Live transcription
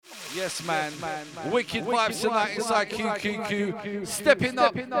Yes, man. Wicked vibes tonight inside QQQ. Stepping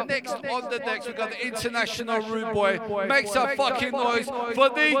up next on the decks, we've got the international rude boy. Make some fucking noise for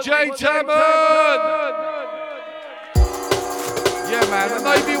DJ Tamen! Yeah, man. I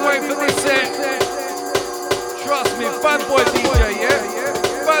know you've been waiting for this set. Trust me, bad boy DJ, yeah?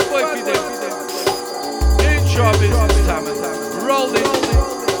 Bad boy for them. Intro business, Tamen. Rolling.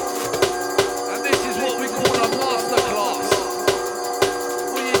 And this is what we call a masterclass.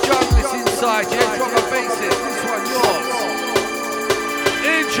 Inside, yeah, drop a bass in. This one yours.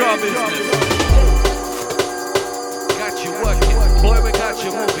 Intro business. Got you working. Boy, we got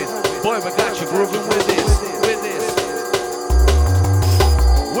you moving. Boy, we got you grooving with this.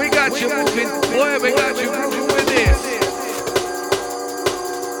 We got you moving. Boy, we got you grooving with this.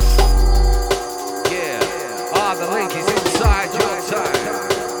 Yeah. The ladies inside your time.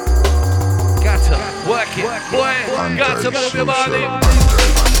 Got to work it. Boy, got to move your body.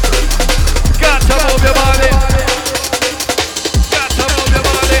 Got to move your body. Got to move your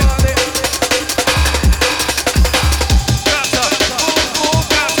body. Got to move,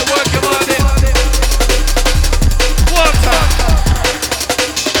 got to work your body. One time.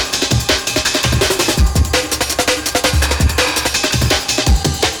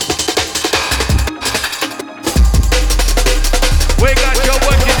 We got you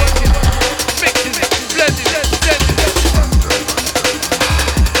working it, mixing it, blending it, blending it.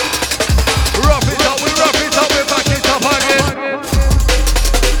 Rough it up, we back it up again.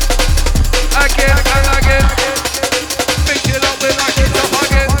 Again and again. Mix it up, we back it up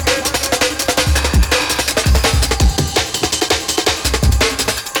again.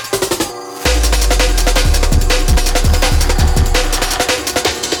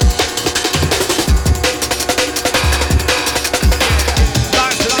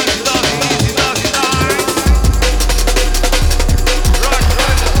 Nice and easy, nice.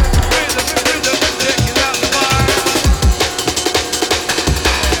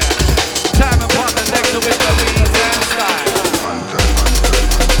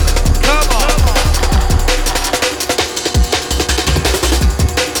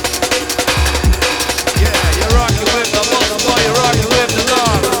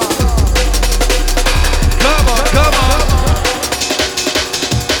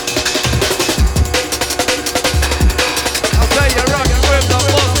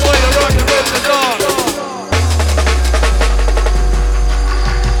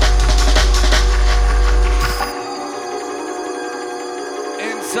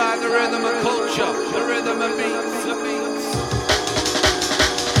 Inside the rhythm and culture, the rhythm and beats, the beats.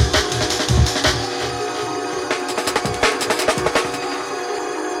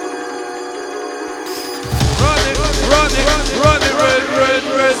 Run it,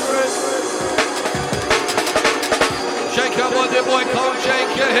 red. Shake your body, boy, come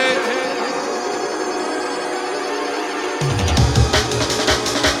shake your head.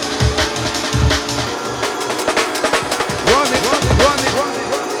 Run it.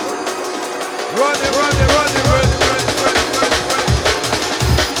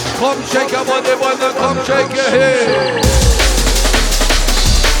 Come shake your body, boy, come shake your head.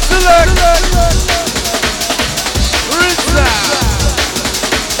 Select. Rinse out.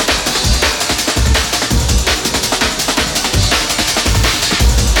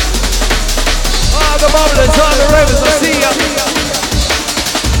 The bubblers, the ravens, I see ya.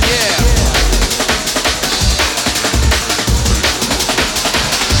 Yeah.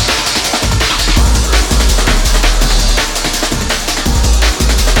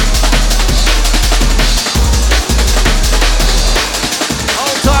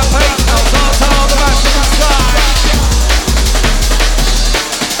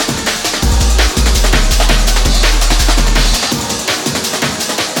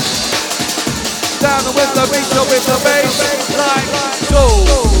 Down with the beat, with the bass, like so.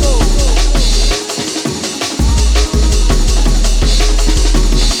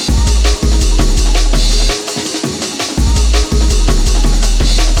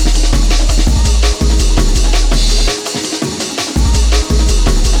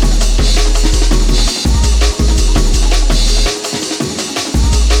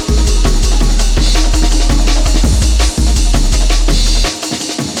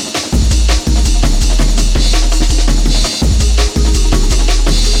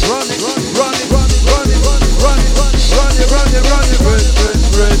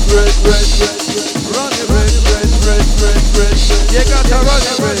 You got to run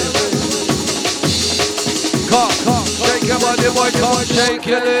it, come, shake your body, boy, come shake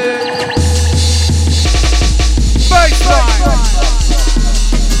your leg. Baseline.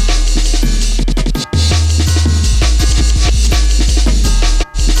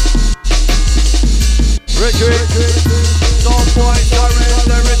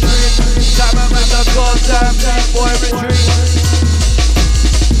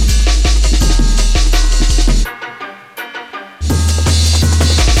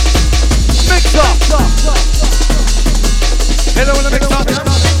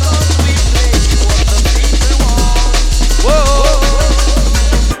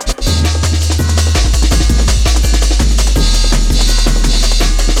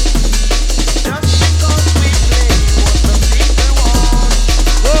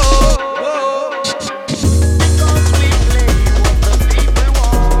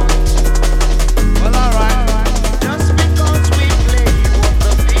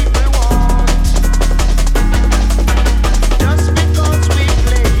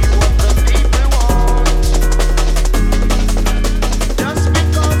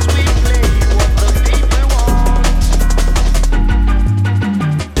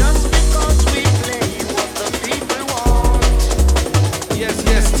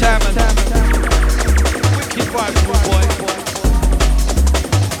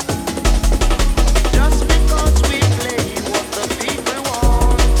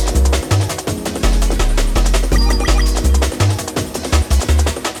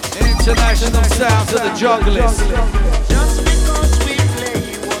 sounds of the jugglers. Just because we play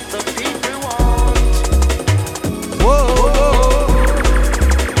what the people want. Whoa.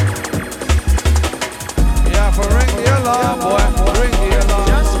 Yeah, for ring the alarm, boy. Ring the alarm.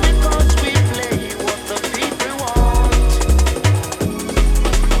 Just because we play what the people want.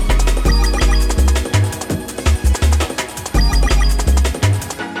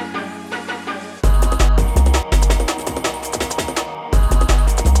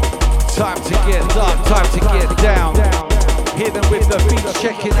 Time to get up, time to get down. Hidden with the beat,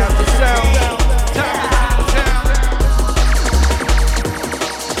 checking out the sound. Tamen in town.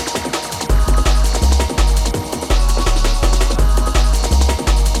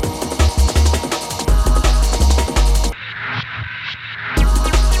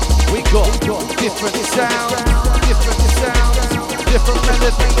 We got different sounds, different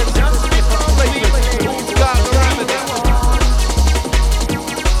melodies, different flavors. Who's got the remedy?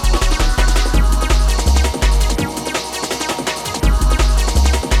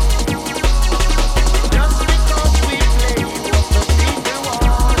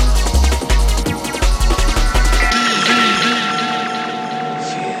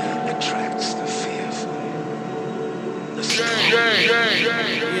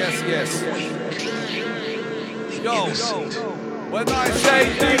 Yes. Yo, when I say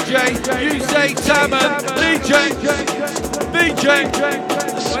DJ, you say Tamen. DJ.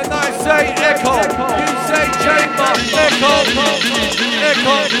 When I say echo, you say chamber.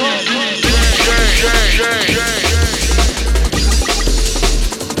 Echo.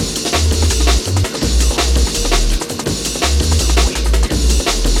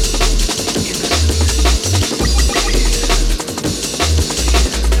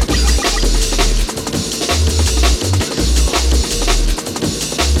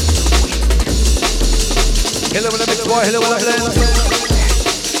 Hello, with a big boy, hello, with a blend.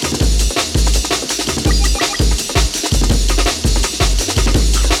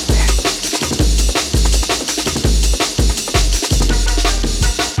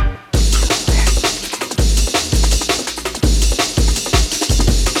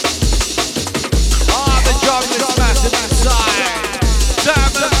 The job is massive inside.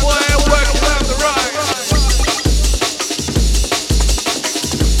 Tamen boy, working on the right.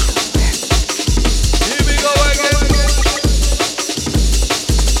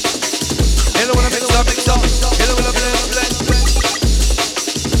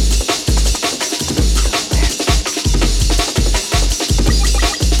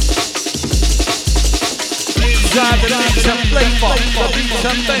 The beats and flavor, the beats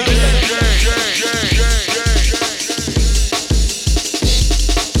and bass.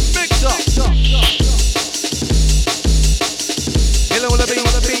 Mix up. Hello, the beat,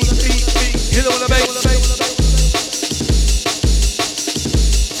 hello, the bass.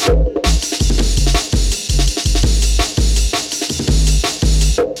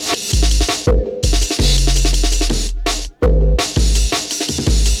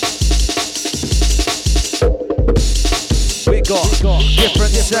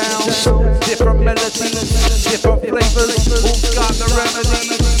 Different sounds, different melodies, different flavors. Who's got the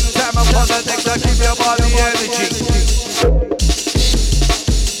remedy? Time upon the next, I give your body energy.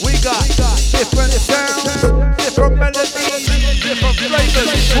 We got different sounds, different melodies, different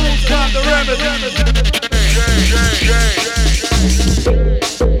flavors. Who's got the remedy?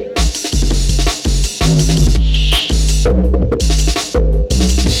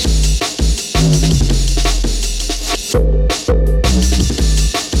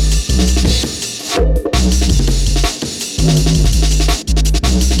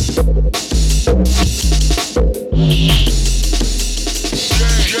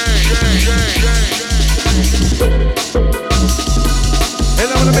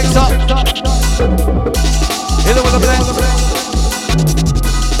 Hello, with a mix up. Hello, with a blend.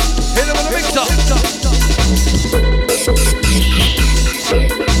 Hello, with a mix up.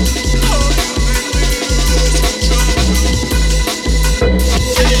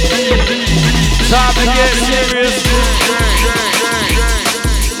 Time to get serious.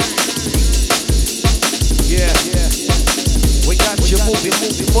 Yeah. We got you moving,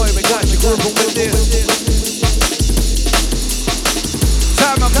 boy. We got you grooving with this.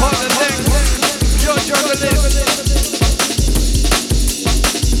 Time upon the next. You're juggling.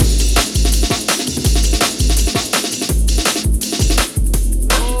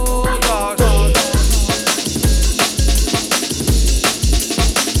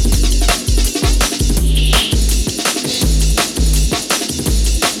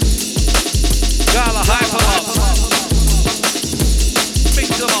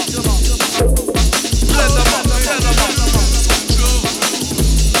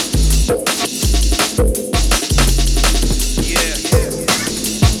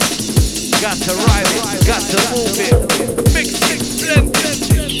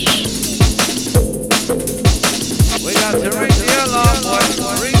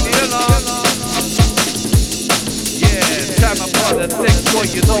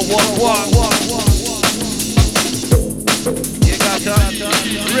 You got to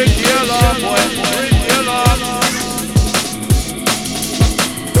ring the alarm, boy. Ring the alarm.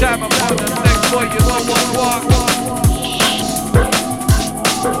 Time upon the next boy, you know what.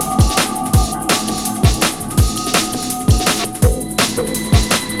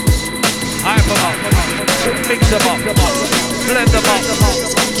 Hype them up, mix them up, blend them up.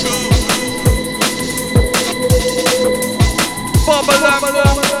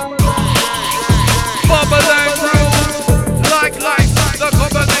 Bubble and groove, like the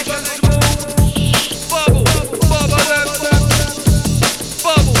combination smooth. Bubble and move,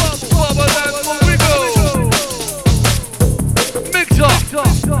 bubble and move, we go. Mix up.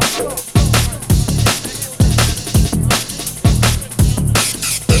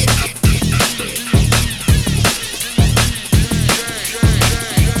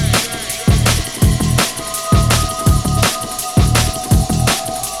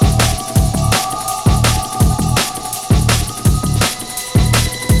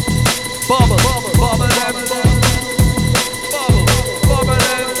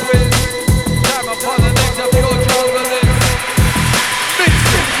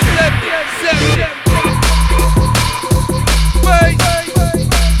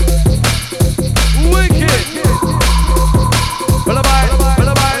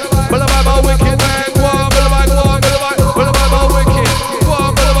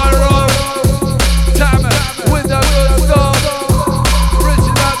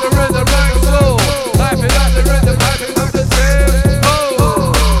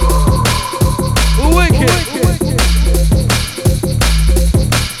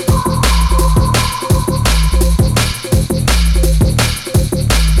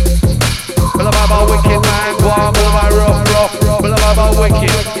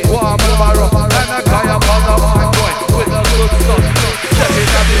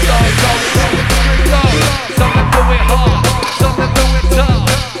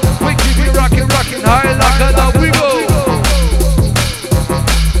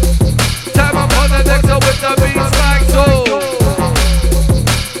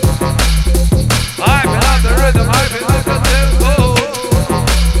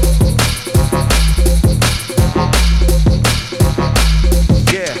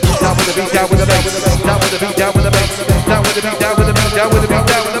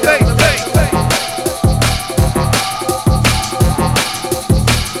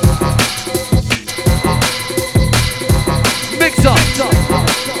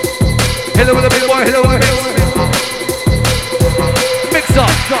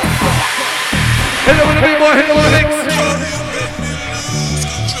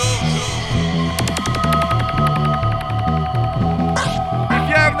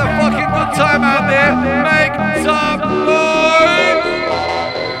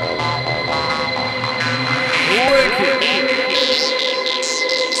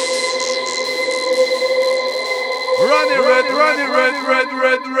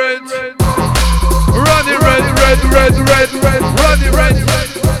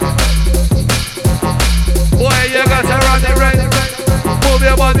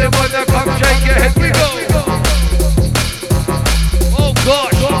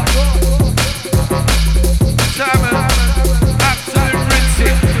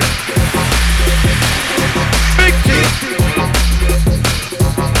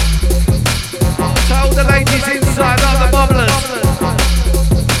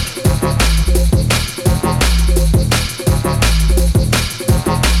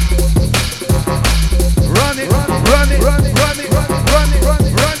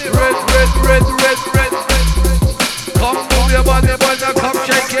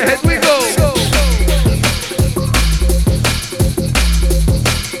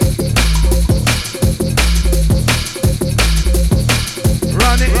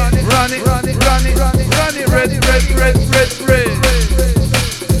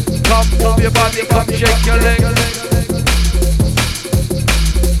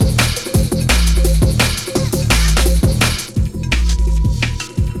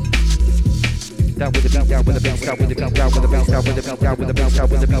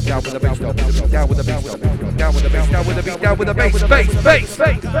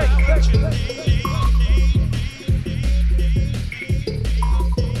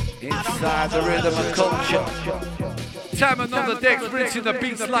 Inside the rhythm of culture. Tamen on the decks, rinsing the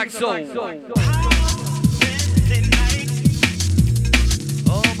beats like soul.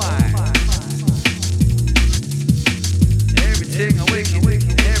 Oh my. Everything a wicked,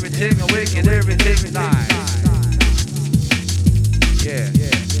 everything a wicked, everything nice. Yeah.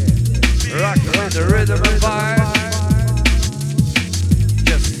 Rockin' with the rhythm and vibe.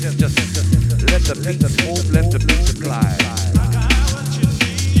 Just Just let the beats move, let the beats glide.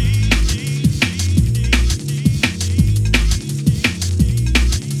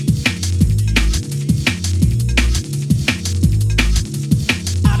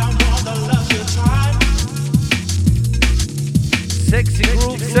 Sexy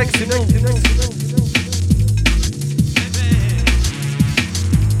groove, sexy move.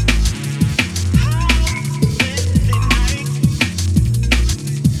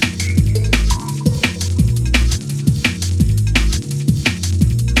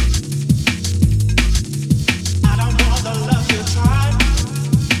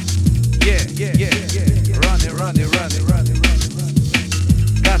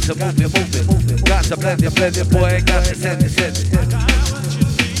 Move it. Got to blend it, boy. Got to send it.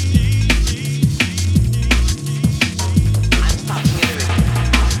 I'm starting it.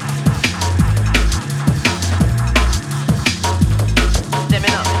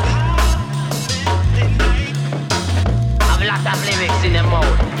 Stemming up. I've lots of lyrics in the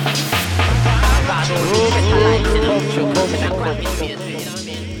mode.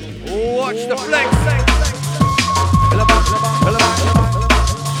 Watch the flex.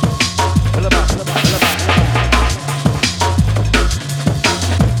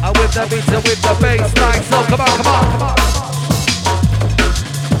 The beats with the bass line, so come on.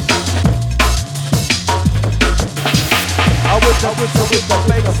 With the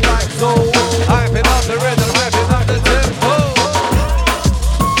bass line, so hyping up the rhythm, hyping up the tempo.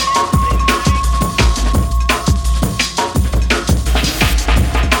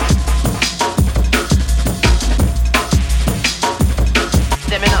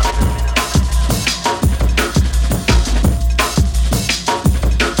 Stemming up.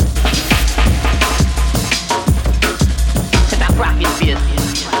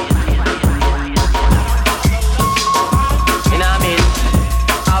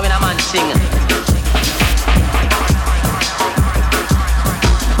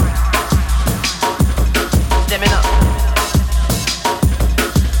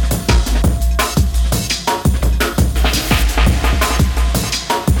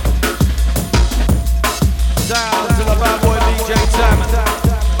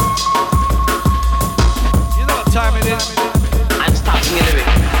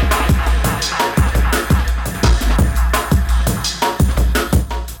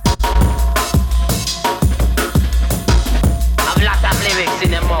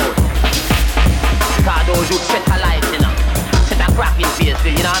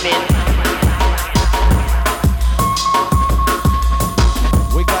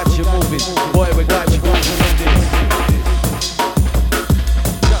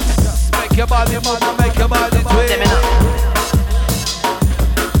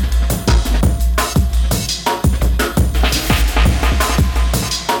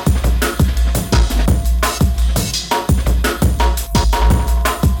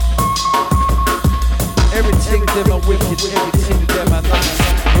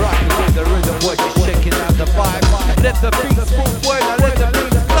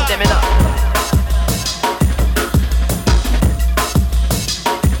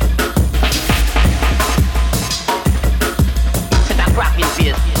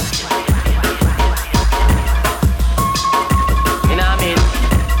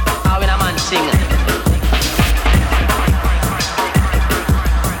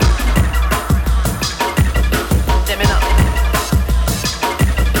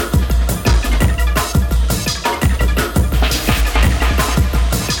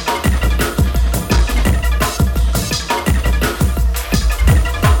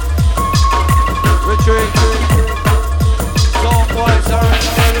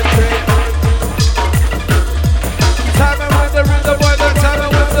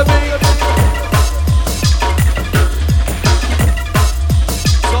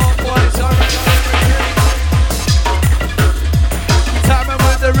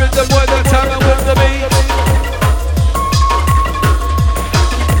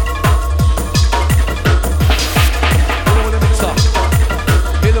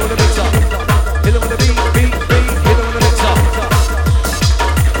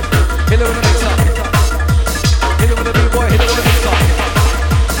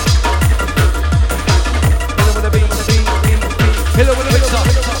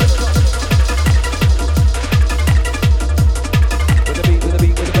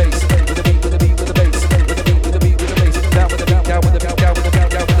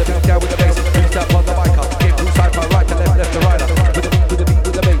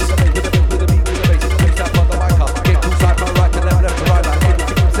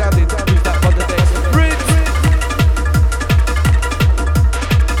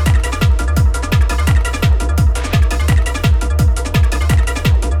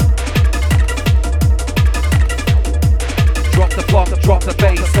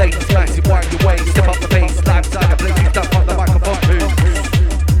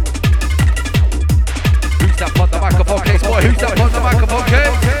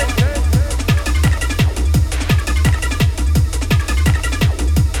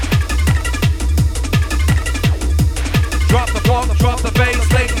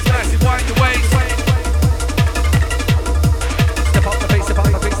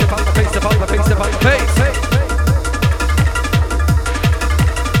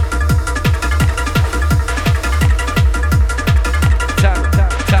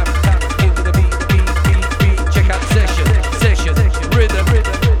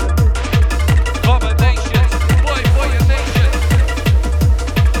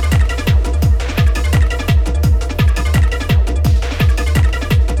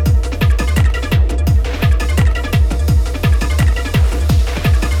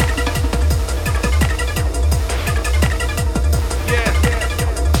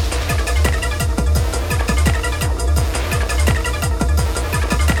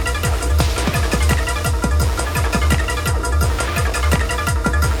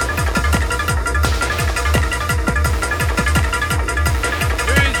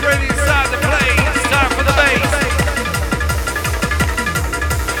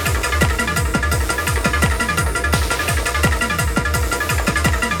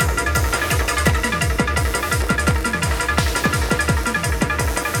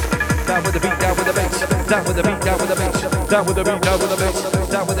 down with the beat, down with the bass, down with the beat, down with the bass, down with the beat, down with the bass,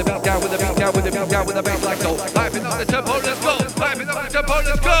 down with the beat, down with the beat, down with the beat, down with the bass, like so. Hyping up the tempo, let's go. Hyping up the tempo,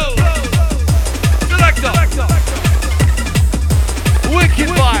 let's go. Selector. Wicked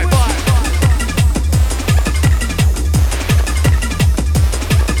vibes.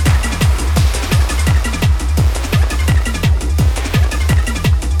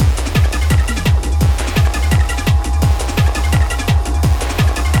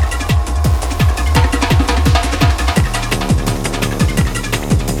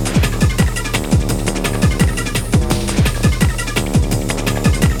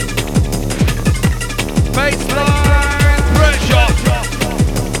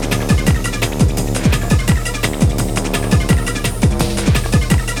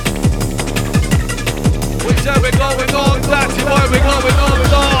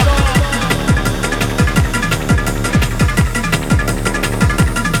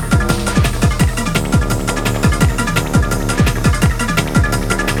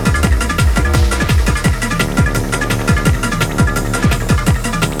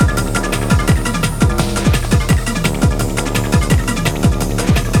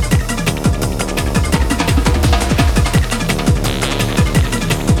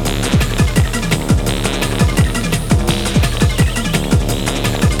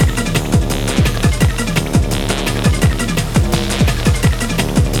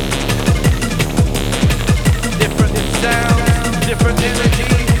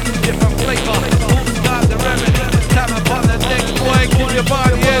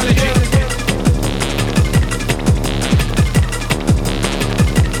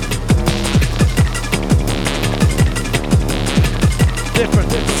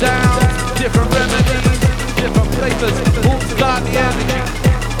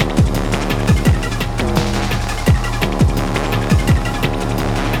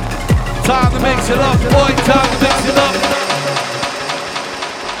 Time to mix it up, boy, time to mix it up.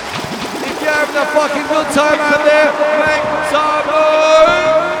 If you're having a fucking good time out there, make some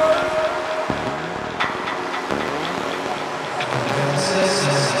noise.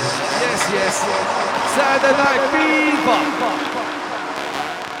 Yes. Saturday Night Fever.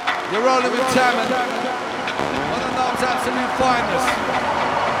 You're rolling with Tamen. One of those absolute finest.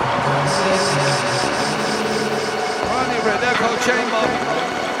 Ronnie Red, Echo Chamber.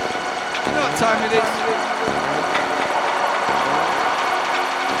 You know what time it is?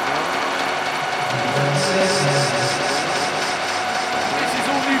 This is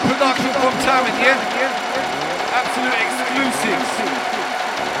all new production from Tamen, yeah? Absolute exclusive.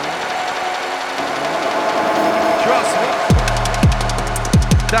 Trust me.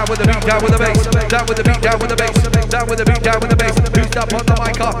 Down with the beat, down with the bass, down with the beat, down with the bass, down with the beat, down with the bass. Boost up on the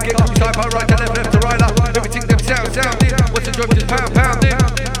mic up, get cruise hyper, right to left, left to right up. Everything them sounding. What's the drum just pounding?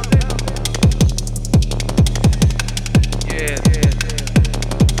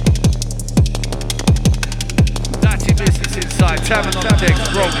 Dirty business inside, Tamen on the decks,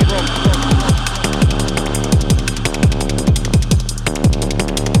 rolling.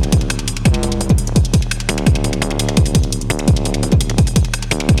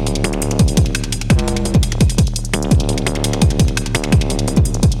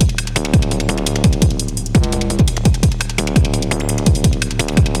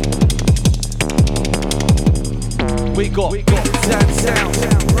 We got sound,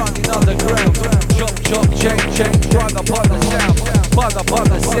 running underground. Chop, chain, run upon the sound. Run upon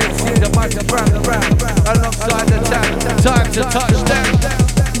the set, see the mic around. Alongside the time to touch down.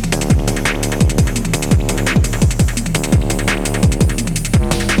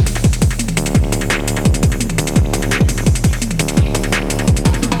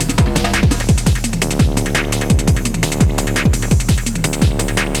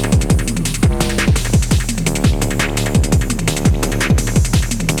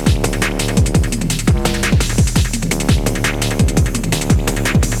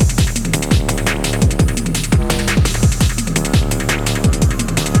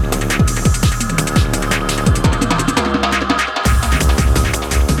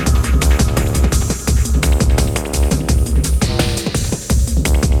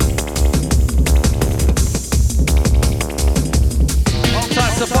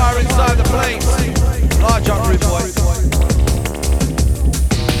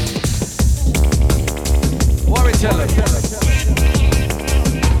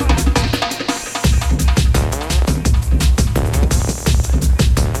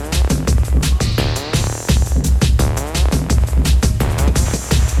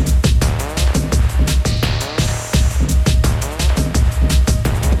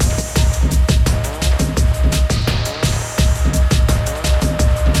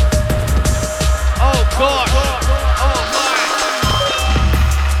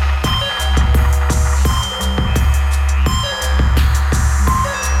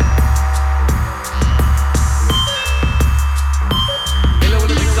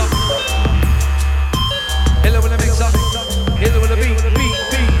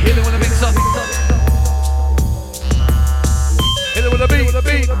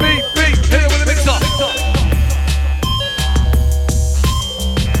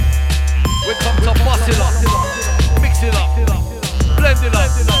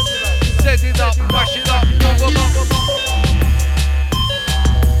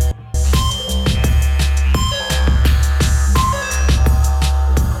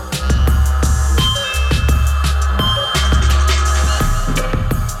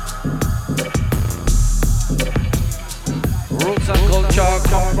 culture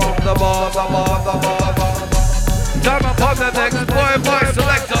come from the bar. Time upon the next boy, my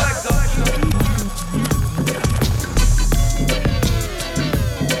selector.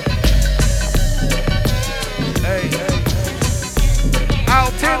 Hey,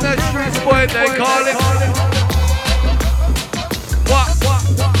 out in the streets, boy, they call it. What?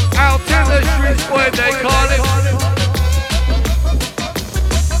 Out in the streets, boy, they call it.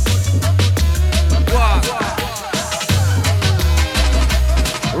 What?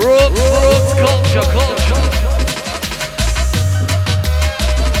 Roots, culture.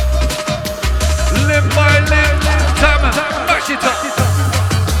 Limb by limb, Tamen, mash it up.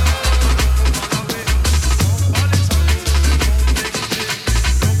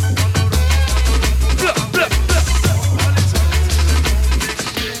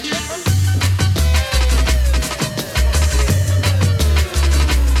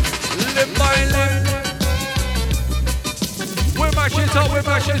 We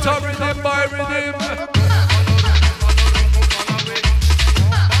mash it up, rhythm by rhythm.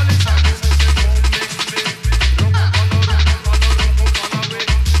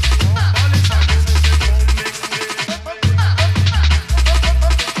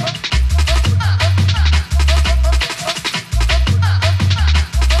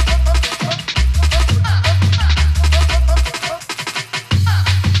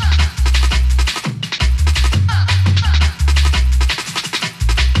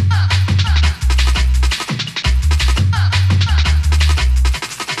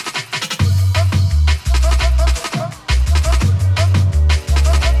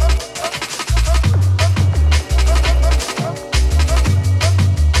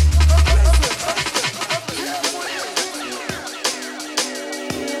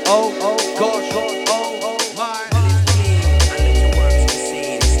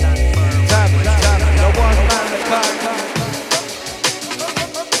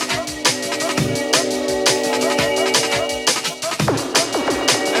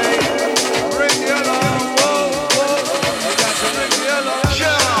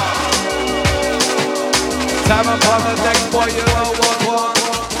 Time upon the next boy, you know what.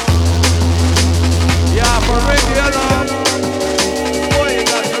 Yeah, for ring the alarm. Boy, you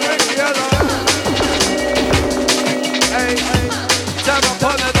got to ring the alarm. Hey, time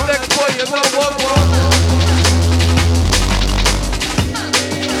upon the next boy, you know what.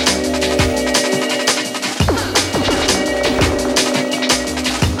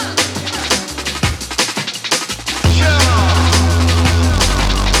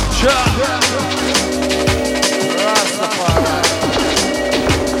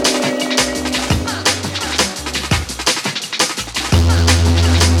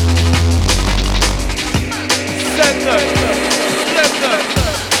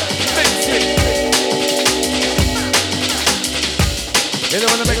 Hit it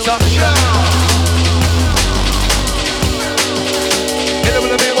with a mix up. Hit it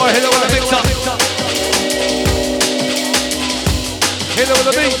with a beat, boy. Hit it with a mix up. Hit it with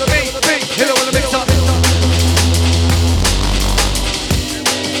a beat. Hit it with a mix up.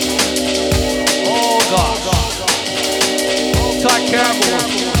 Oh gosh. Tight Campbell.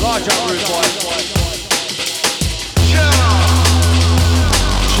 Large up root, boy.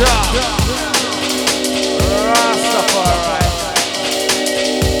 Rastafari.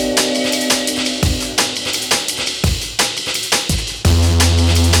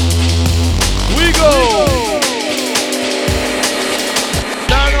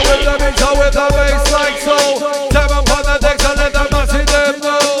 Down with the beat, with the bass like so. Time upon the decks and let the massive them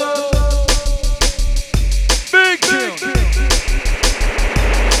know. Big tune.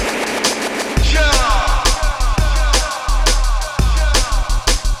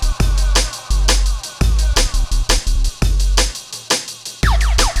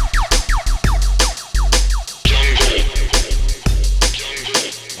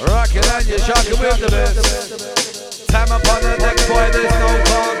 Rockin' and you're shocking with the best. Time upon the next boy, there's no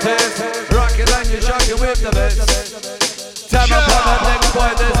contest. Rockin' and you're shocking with the best. Time upon the next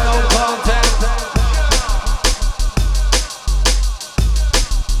boy, there's no contest.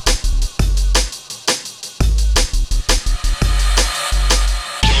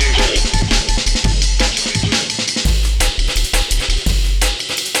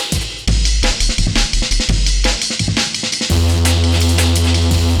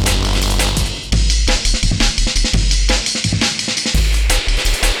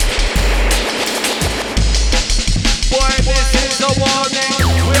 Boy, this is the one.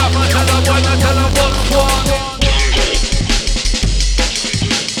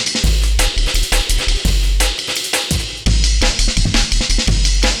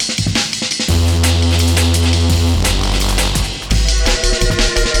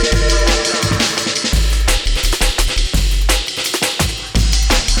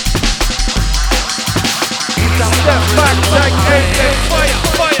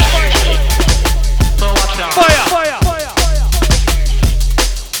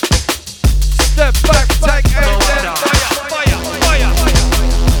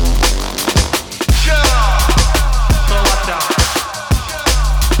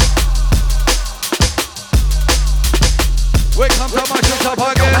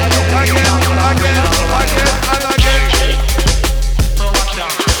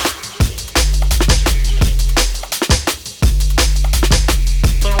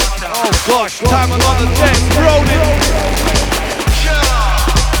 gosh, Tamen on the deck, rolling.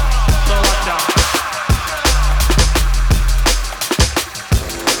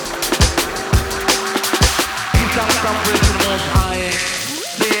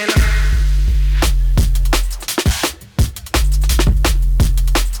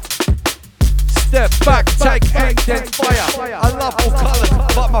 Step back, take aim, then fire. I love all colours,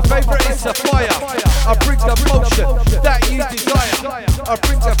 but my favourite is sapphire. I bring the motion that you desire. I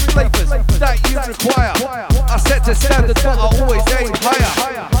bring the flavours that you require. I set the standard, but I always aim higher.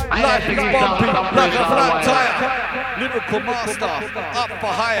 Life is bumpy, like a flat tire. Lyrical master, up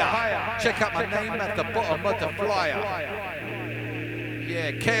for hire. Check out my name at the bottom of the flyer.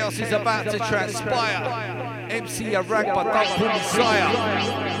 Yeah, chaos is about to transpire. MC a rank, but don't call me sire.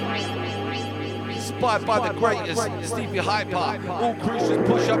 Inspired by the greatest, Stevie Hyper. All cruisers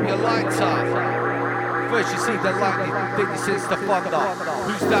push up your lighter. First you see the lightning, then you sense the thunder.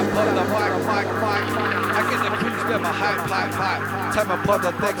 Who's that on the mic? I get the clues, them a hype. Time upon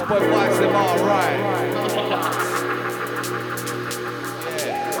the next boy, wise them alright.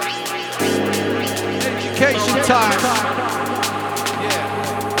 Yeah. Education time. Yeah.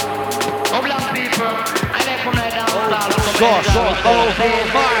 Oh gosh, oh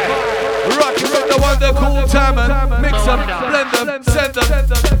my. Rockin' with the one that cool Tamen. Mix them, blend them, send them.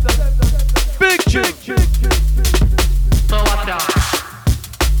 Big tune.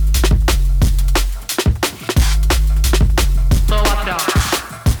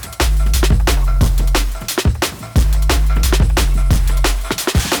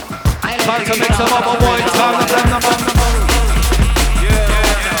 Time to mix them up, boy. Time to blend them up.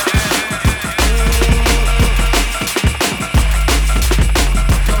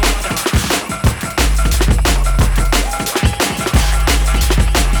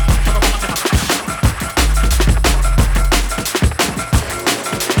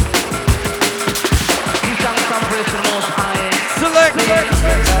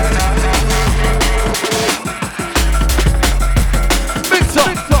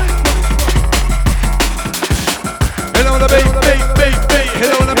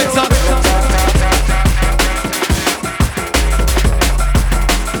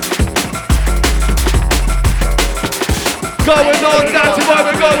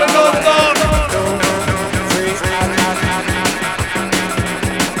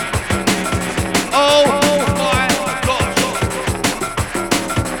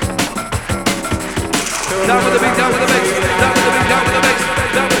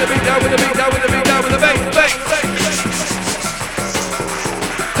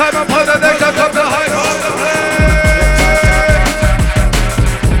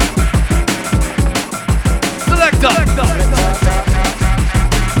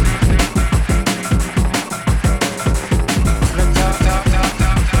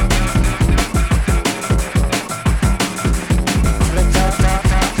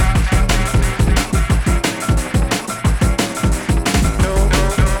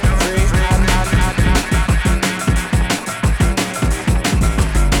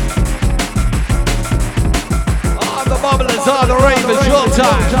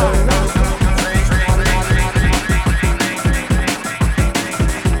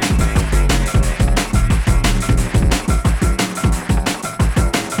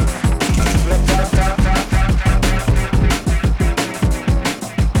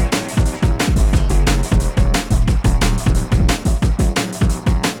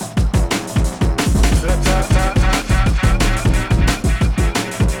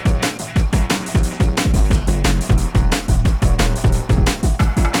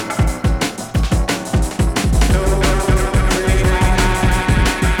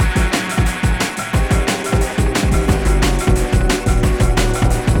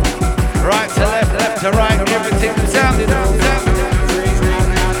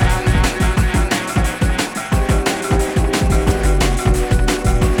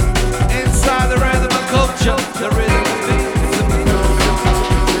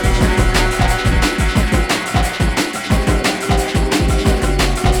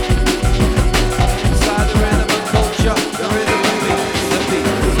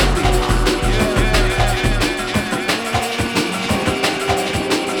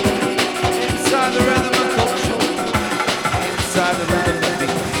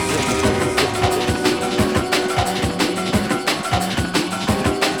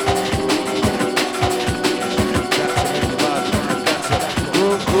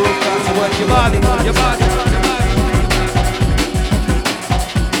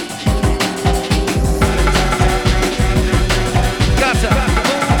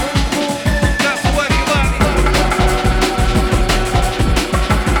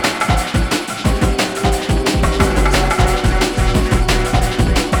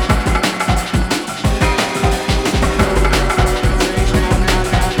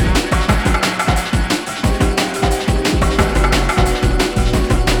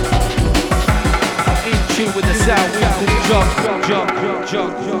 If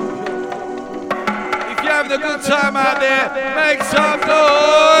you're having a good time out there, make some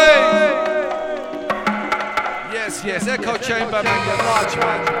noise. Yes, Echo Chamber, man, you're large,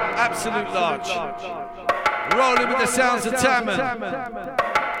 man. Absolute large. Rolling with the sounds of Tamen.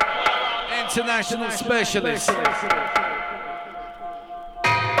 International specialist.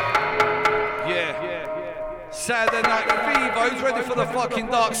 Yeah. Saturday Night Fever. Who's ready for the fucking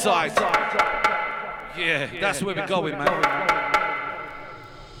dark side? Yeah, that's where we're going, man.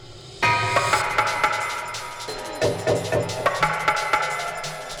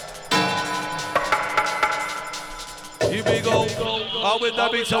 Here we go. Out with the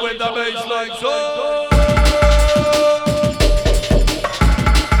beats, out with the bass like so.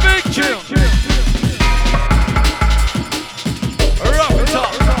 Big chill. Rough it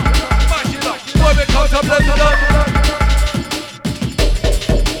up. Mash it up. Boy, we come to blend it up.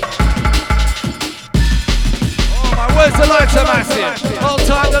 Oh man, where's the lighter massive? Hold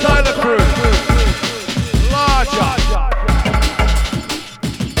time the Lila crew. Larger.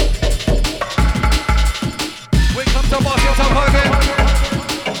 To boss it up again,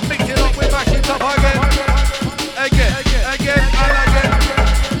 mix it up, we mash it up again, and again.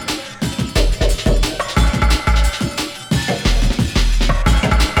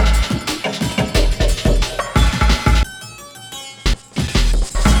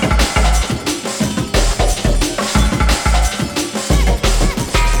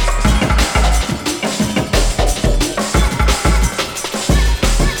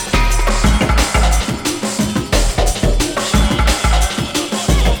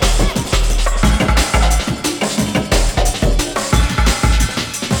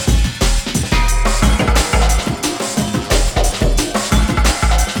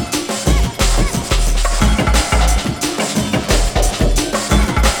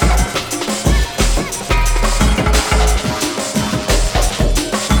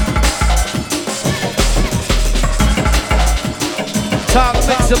 Time to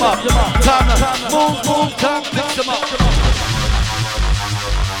mix them up. Time to move, time to mix them up.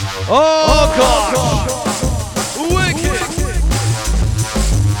 Oh God! Wicked!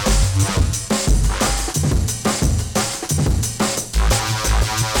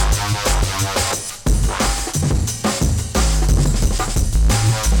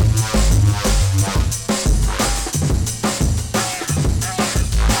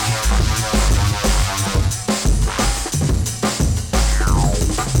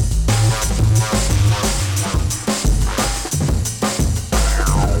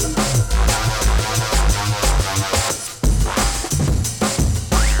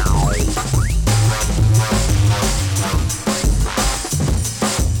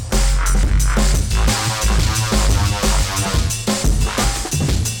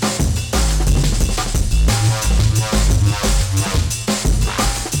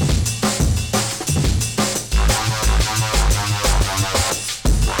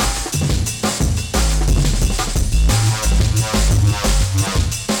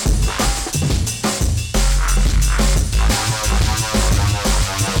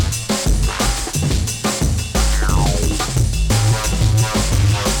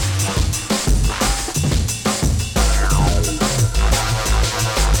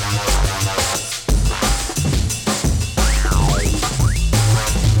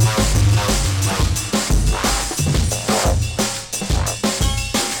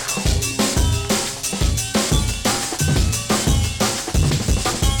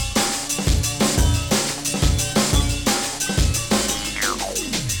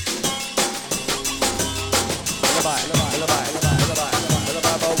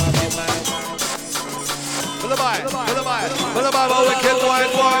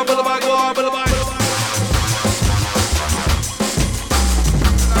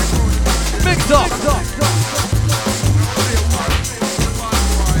 Mix up.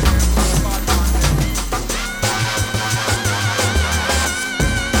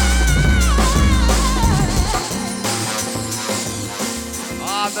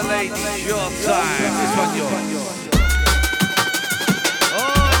 The ladies, your time. This one yours.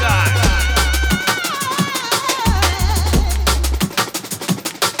 Oh, God.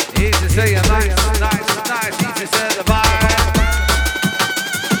 Easy to say a nice, easy to say the vibe.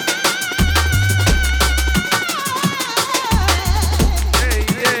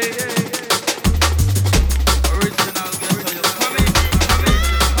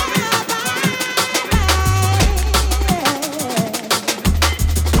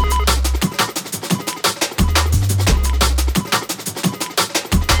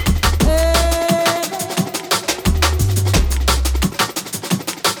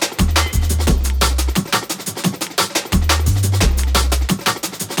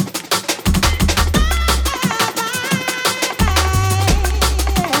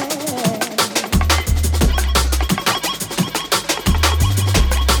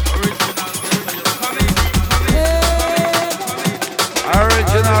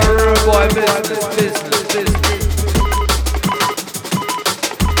 Original rude boy business.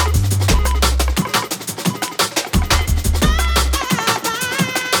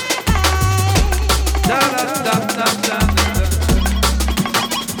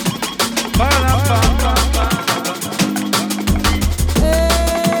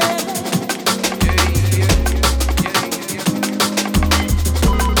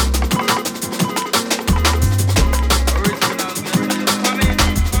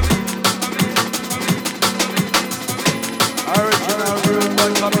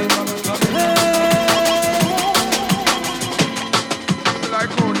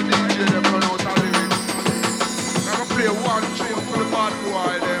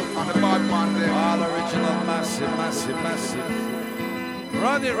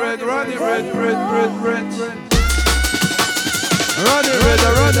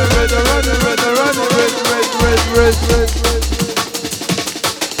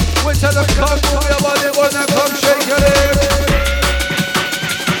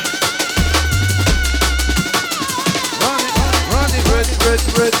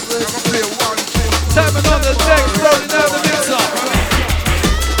 Tamen on the deck, rolling out the mixer.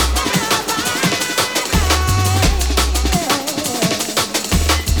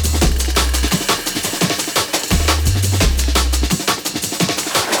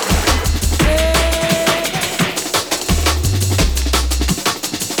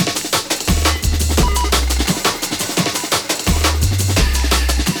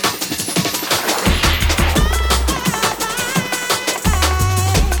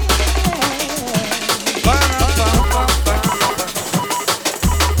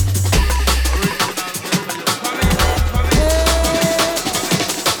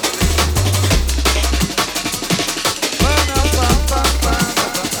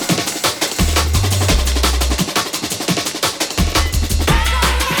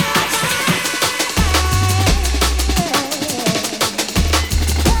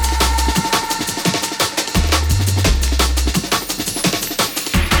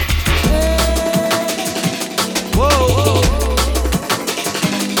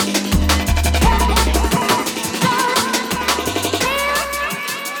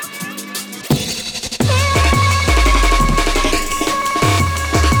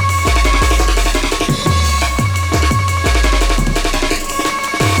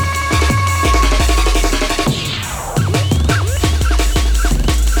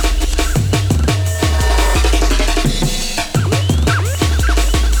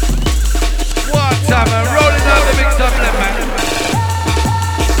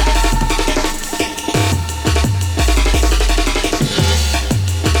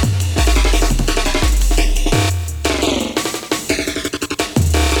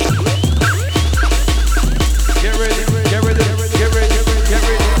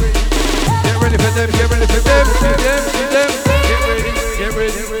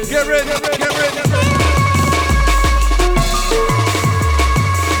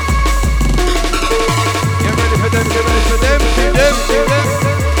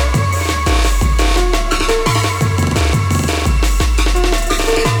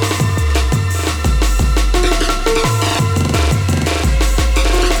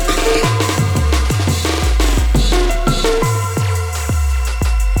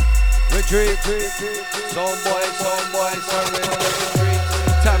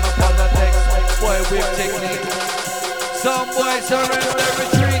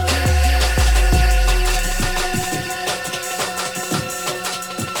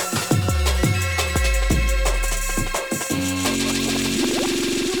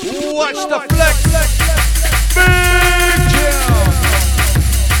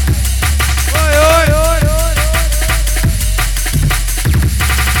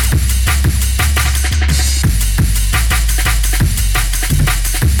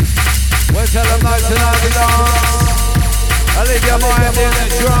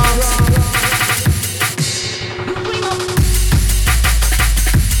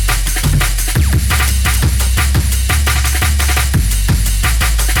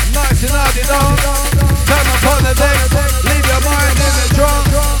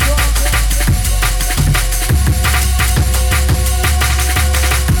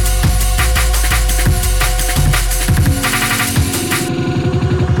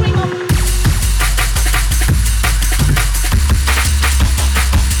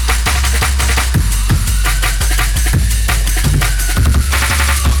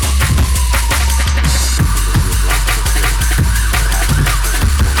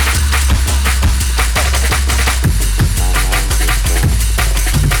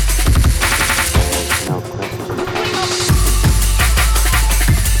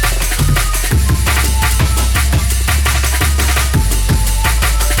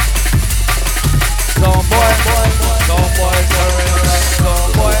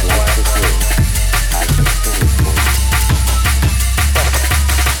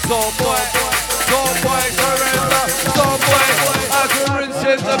 Soul boy, surrender. Soul boy, utterance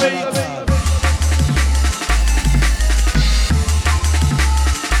in the beat.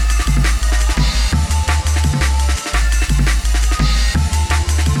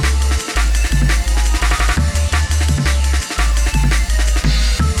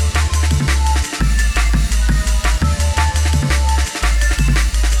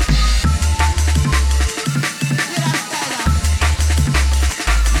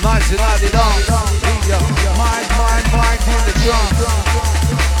 Nice and loud it on. Mind in the drums.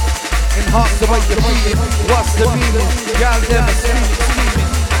 Enhance the way you're feeling. What's the meaning? Y'all never steaming.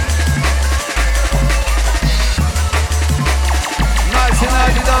 Nice and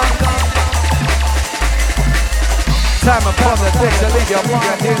loud it on. Time upon the deck to leave your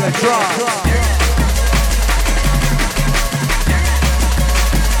mind in the drums.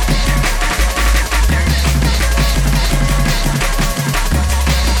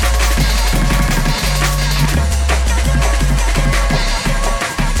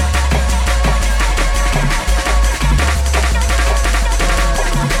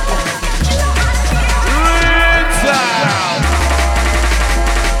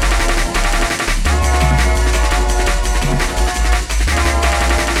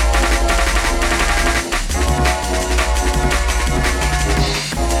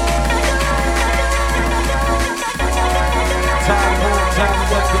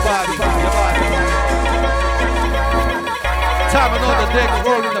 Tamen on the deck,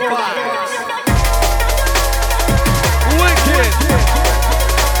 rolling the vibes. Wicked,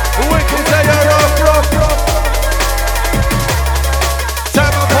 say you're rough.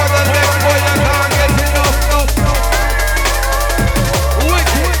 Tamen on the deck, boy, you can't get enough.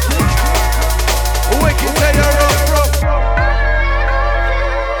 Wicked, say you're rough.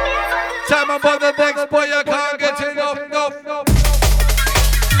 Tamen on the deck, boy, you can't get enough.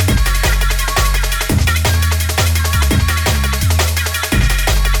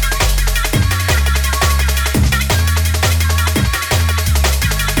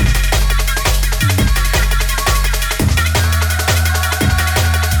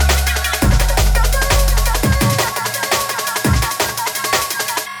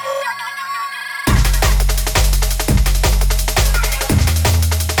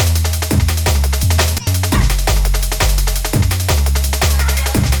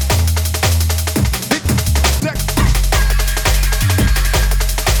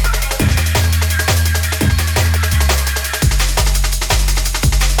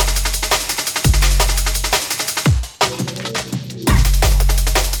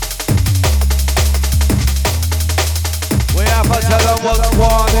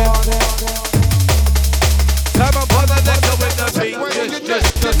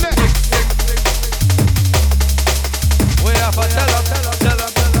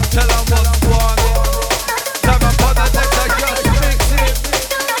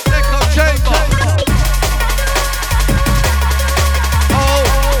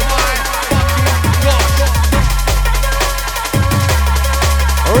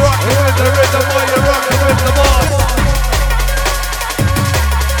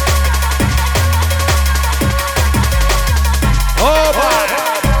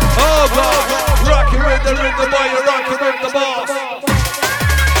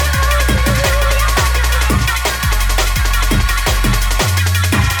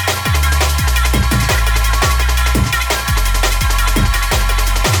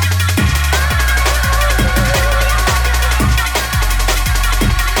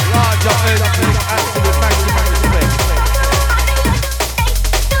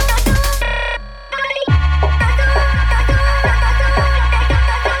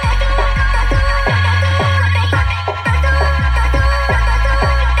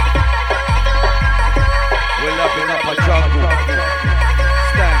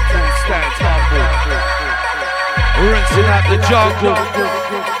 Rinsing out the jungle.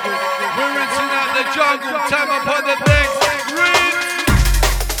 We're rinsing out the jungle. Time upon the deck.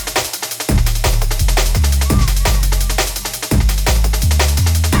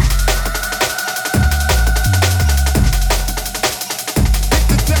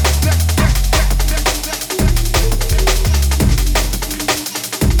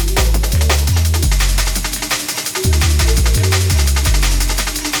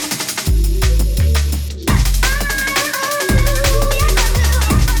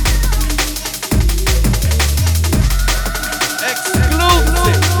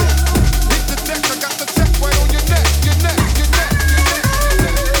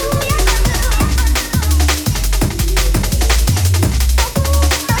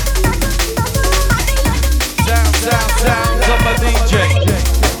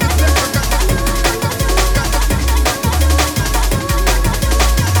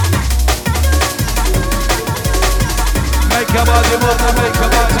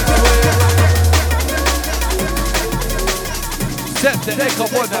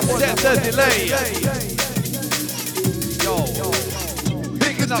 wanna set the delay. Yo,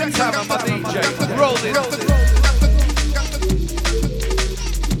 picking up Tamen, my DJ, rolling.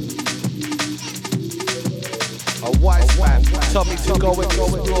 A wise man told me to go and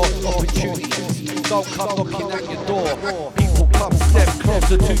explore opportunities. Don't come knocking at your door. People come step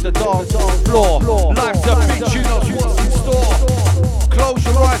closer to the dance floor. Life's a big tune of what's in store. Close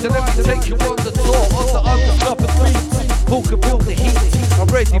your eyes and let me take you on the tour. On the undiscovered beats, who can feel the heat? I'm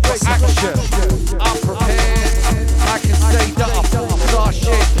ready for action. I'm prepared. I can say that I start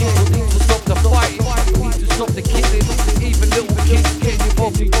shit. People need to stop the fighting. Need to stop the killing. Even little kids getting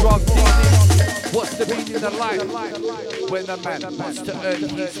involved in drug dealing. What's the meaning of life? When a man wants to earn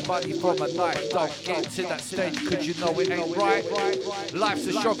his money from a knife, don't get to that stage cause you know it ain't right. Life's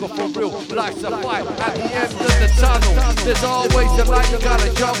a struggle for real, life's a fight. At the end of the tunnel, there's always a light. You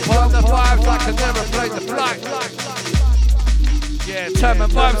gotta jump on the vibes like an aeroplane to flight. Yeah, Tamen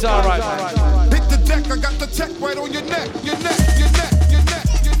vibes alright, man. Hit the deck, I got the tech right on your neck, your neck, your neck, your neck,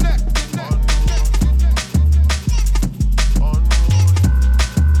 your neck, your neck.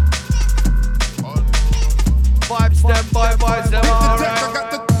 Vibes them, vibes them, alright.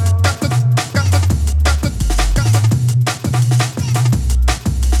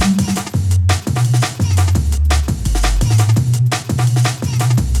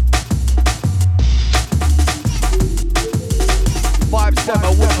 Vibes them, a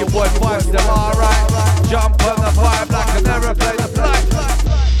wicked word, vibes them, alright. Jump on the vibe like an aeroplane to flight.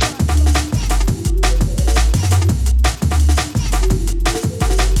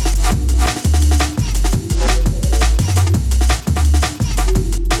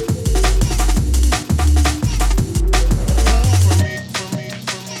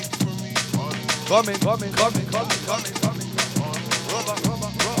 Coming.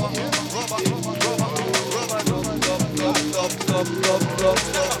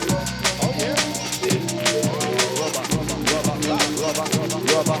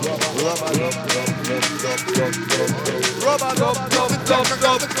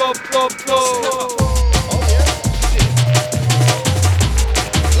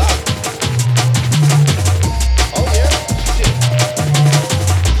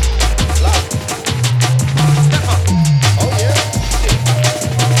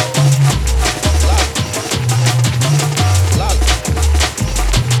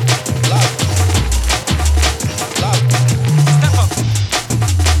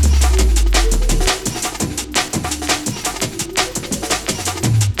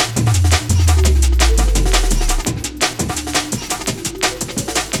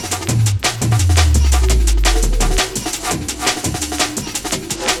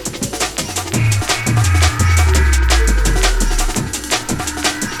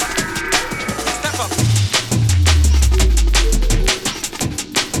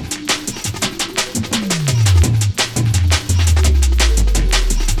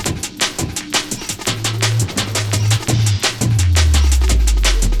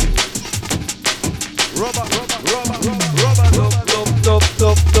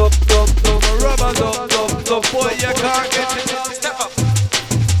 Boy, you can't get it. Step up.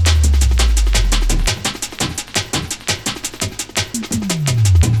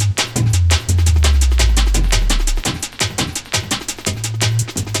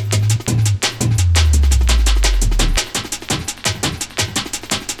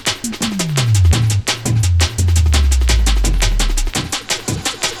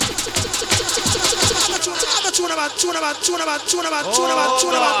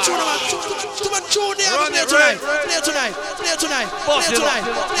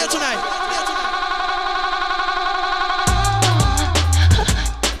 Play tonight.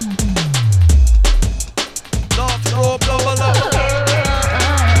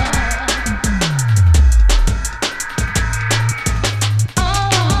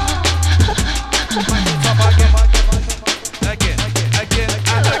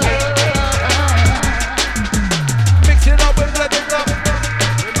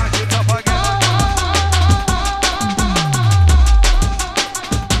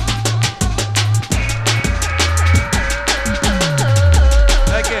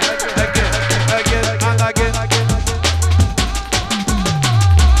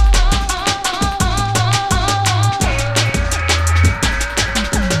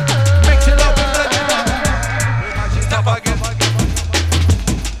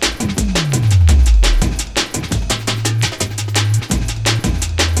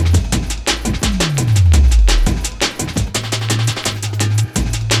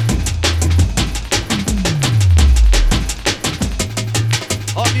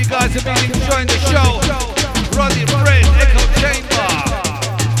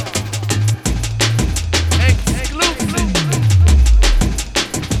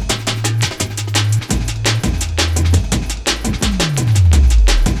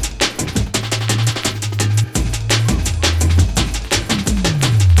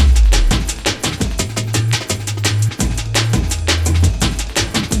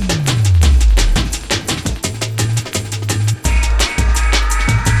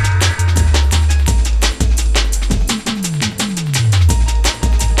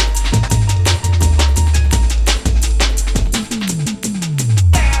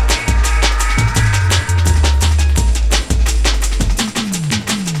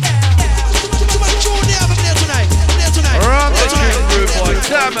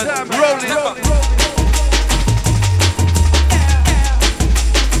 Tamen, rolling.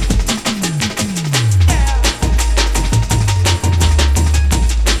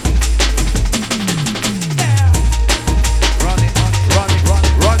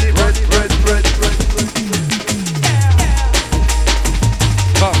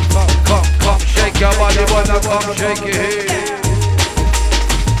 Come, shake your body, wanna come shake your head.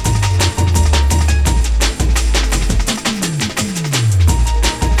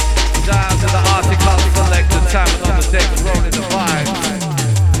 Down to the article, select the Tamen on the deck, rolling the vibe.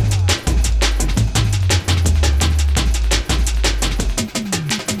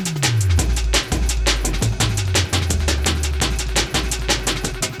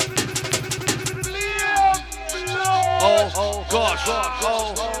 Oh gosh, oh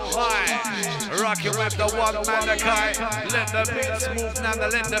my. Rocking with the one Manaki. Let the beats move now,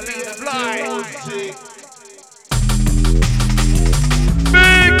 let the beats fly.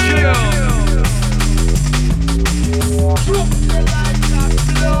 Big kill.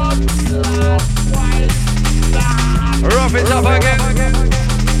 Rough it up again.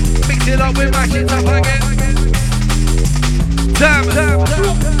 Mix it up, we mash it up again. Tamen.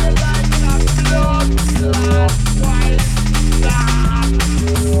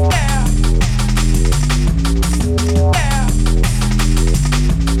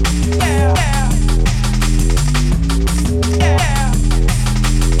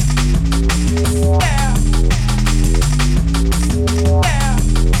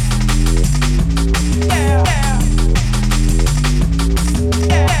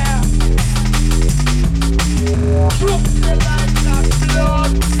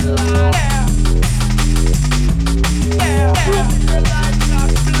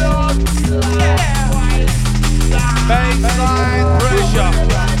 Baseline pressure.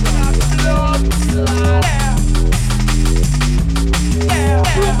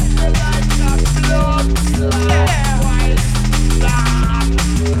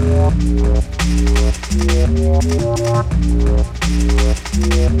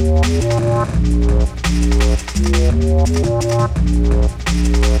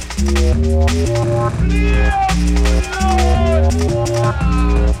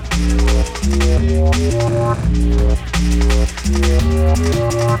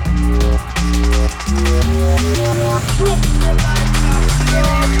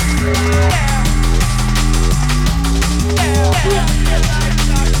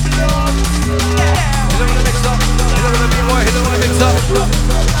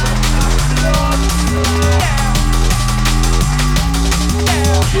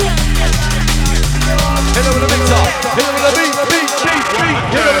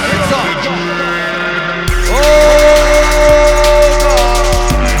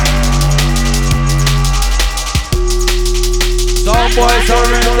 Boys are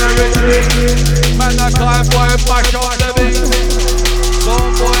in the retreat. Man, I can't boy mash up the beat.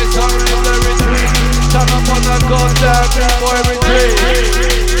 Some boys are in the retreat. Turn up on the goddamn big boy retreat.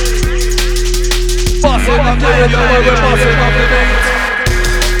 Bossing up the rhythm, we're bossing up the beat.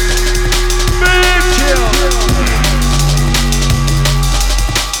 Big kill.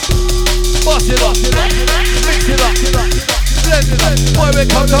 Boss it up, mix it up, blend it up. Boy, we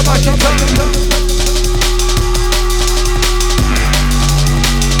come to mash it up.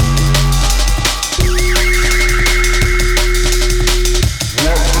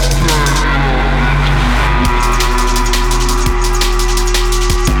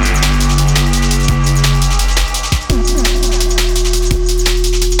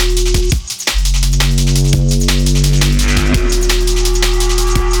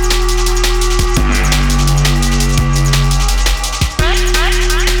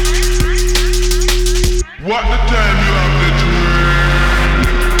 What the time you have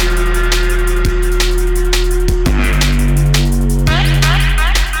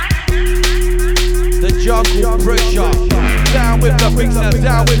the jungle pressure. Down with the beats and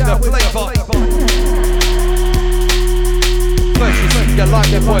down with the flavor. First you see you like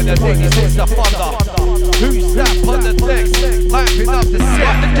the boy, the thing is it's the thunder. Who's that on the deck? Hyping up the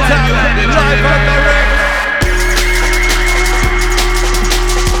set. Tamen, live on the ring.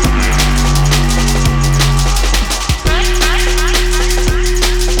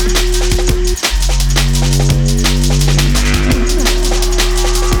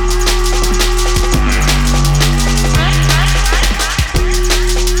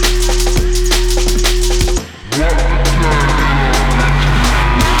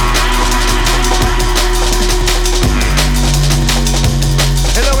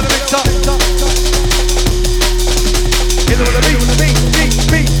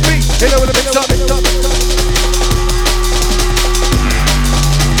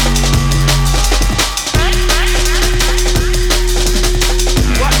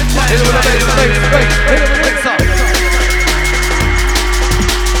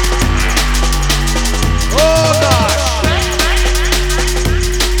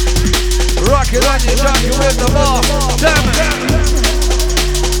 Rock it on you, shock it with the bar. Damn it.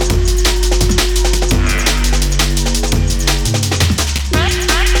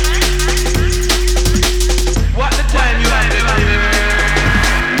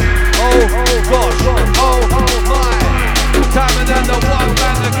 Oh gosh, oh my. Tamen and the one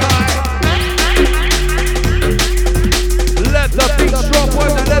man the guy. Let the beats drop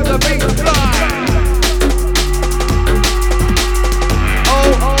when they let the beats fly.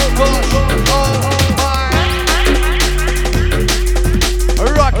 Oh gosh, oh my.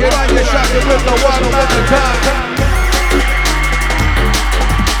 Rock it on your shock it with the one man the guy.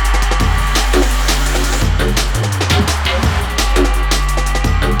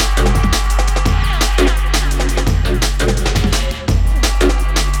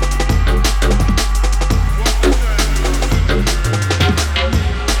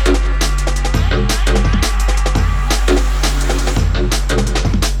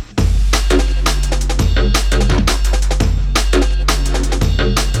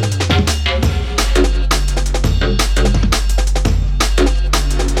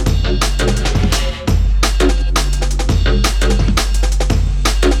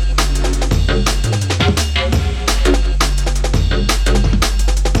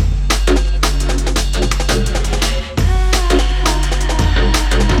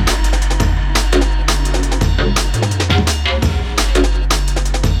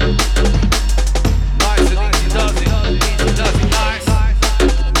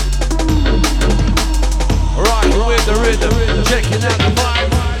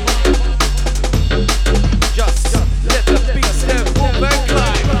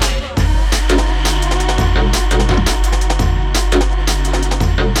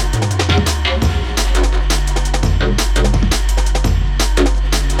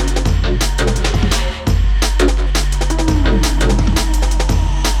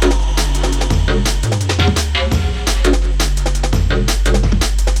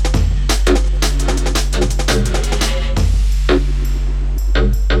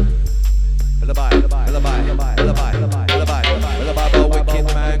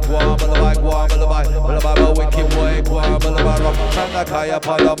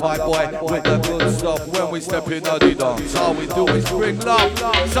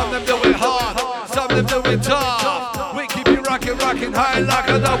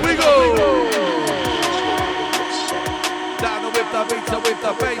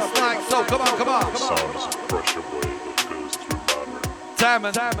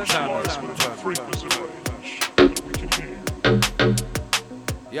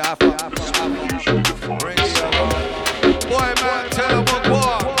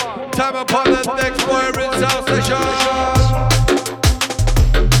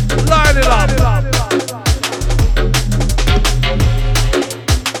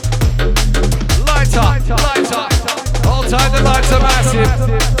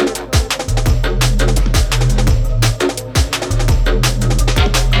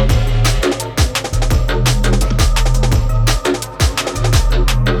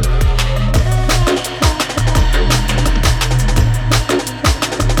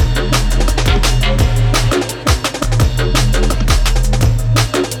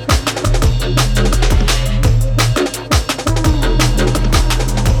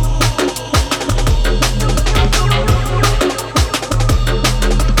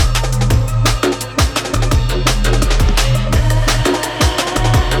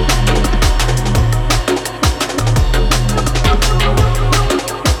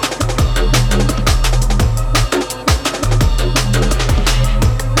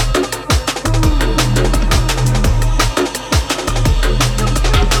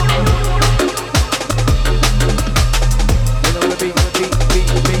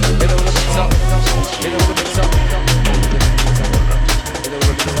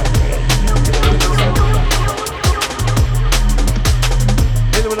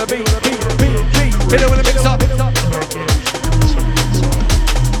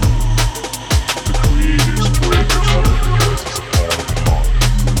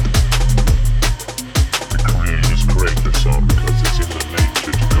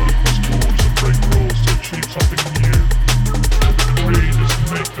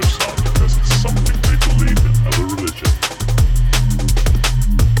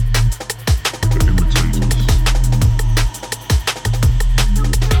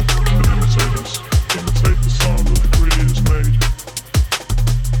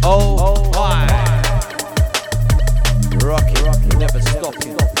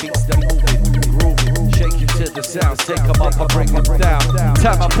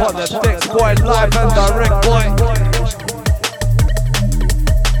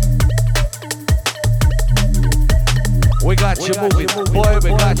 got you moving, boy, we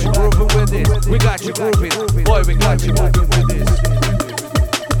got you grooving with this. We got you grooving, boy, we got you moving with this.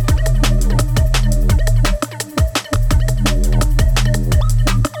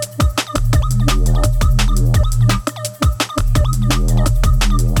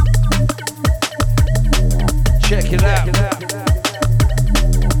 Check it out.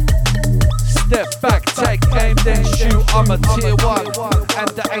 Step back, take aim, then shoot. I'm a tier 1, and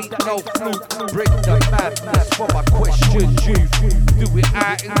there ain't no fluke. Bring the madness for my question youth. Do it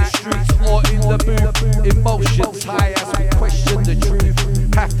out in the streets or in the booth. Emotions high as we question the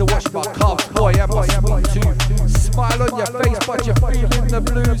truth. Have to wash my calves, boy, and my sweet tooth. Smile on your face, but you're feeling the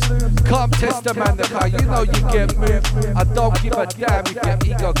blues. Come test the man, the car, you know you get moved. I don't give a damn if your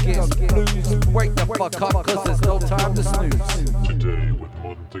ego gets blues. Wake the fuck up, cause there's no time to snooze. Today, with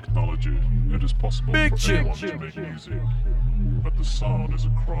modern technology, it is possible Big for anyone to make music. But the sound is a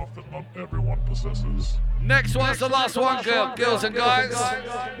craft that not everyone possesses. Next one's the last one, girls and guys.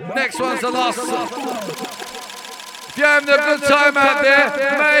 Next one's the last one. If you're having a good time out there,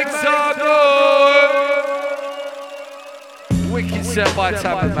 make some noise. Wicked set by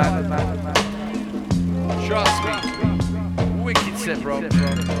Tamen, man. Trust me. Wicked set, bro.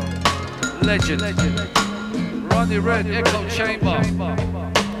 Legend. Ronnie Red, Echo Chamber.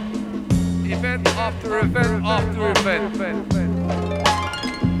 Event after event after event.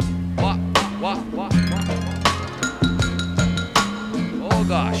 What? Oh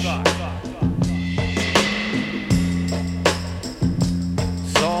gosh.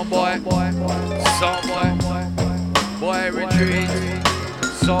 Some boy retreat.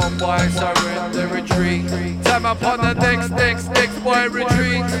 Some boy surrender retreat. Time upon the next boy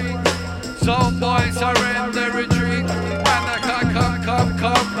retreat. Some boy surrender retreat. Man,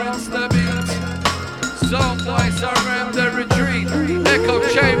 come, rinse the beat. Some boy surrender retreat. Echo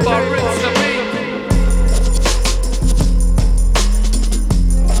chamber, rinse the beat.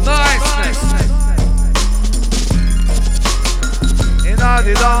 Niceness. In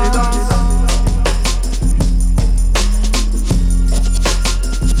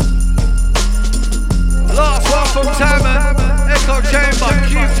last one from Tamen, Echo Chamber,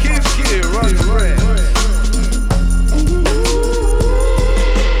 Q, run red.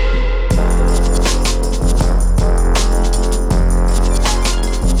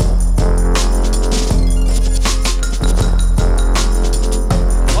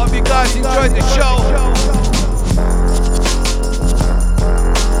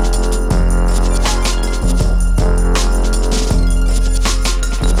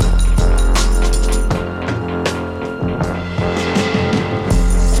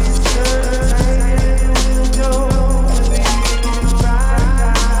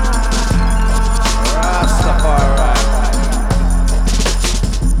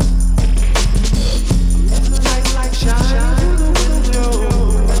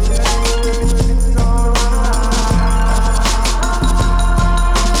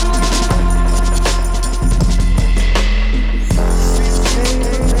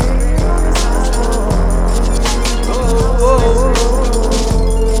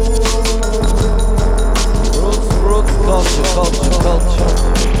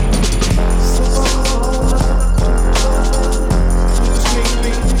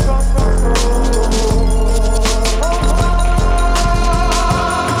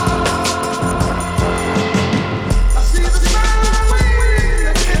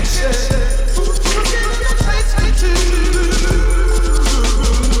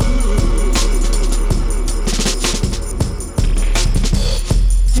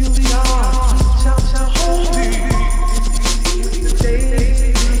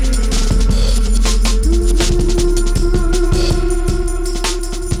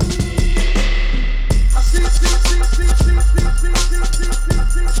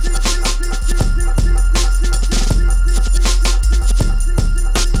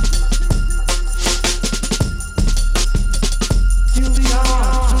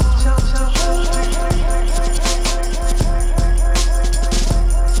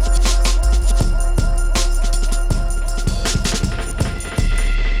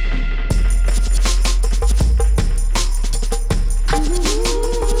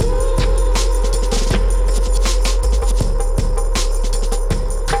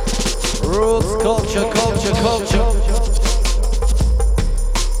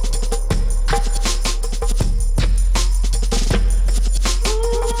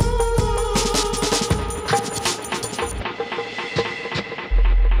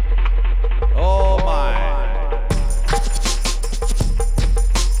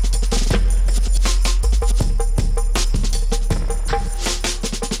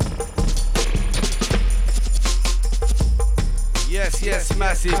 yes,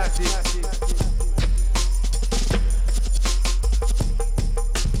 massive.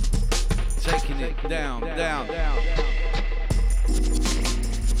 Taking it down.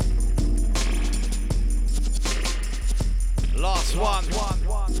 Last one.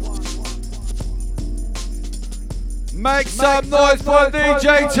 Make some noise for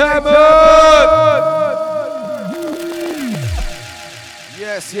DJ Tamen!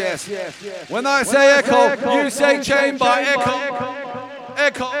 Yes. When I say echo, you say chamber, echo.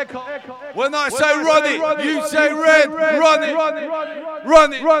 When I say run it, you say red,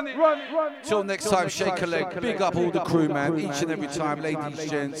 run it. Till next time, shake a leg. Big up all the crew, man. Each and every time, ladies,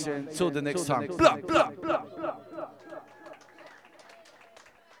 gents. Till the next time. Blah, blah, blah, blah.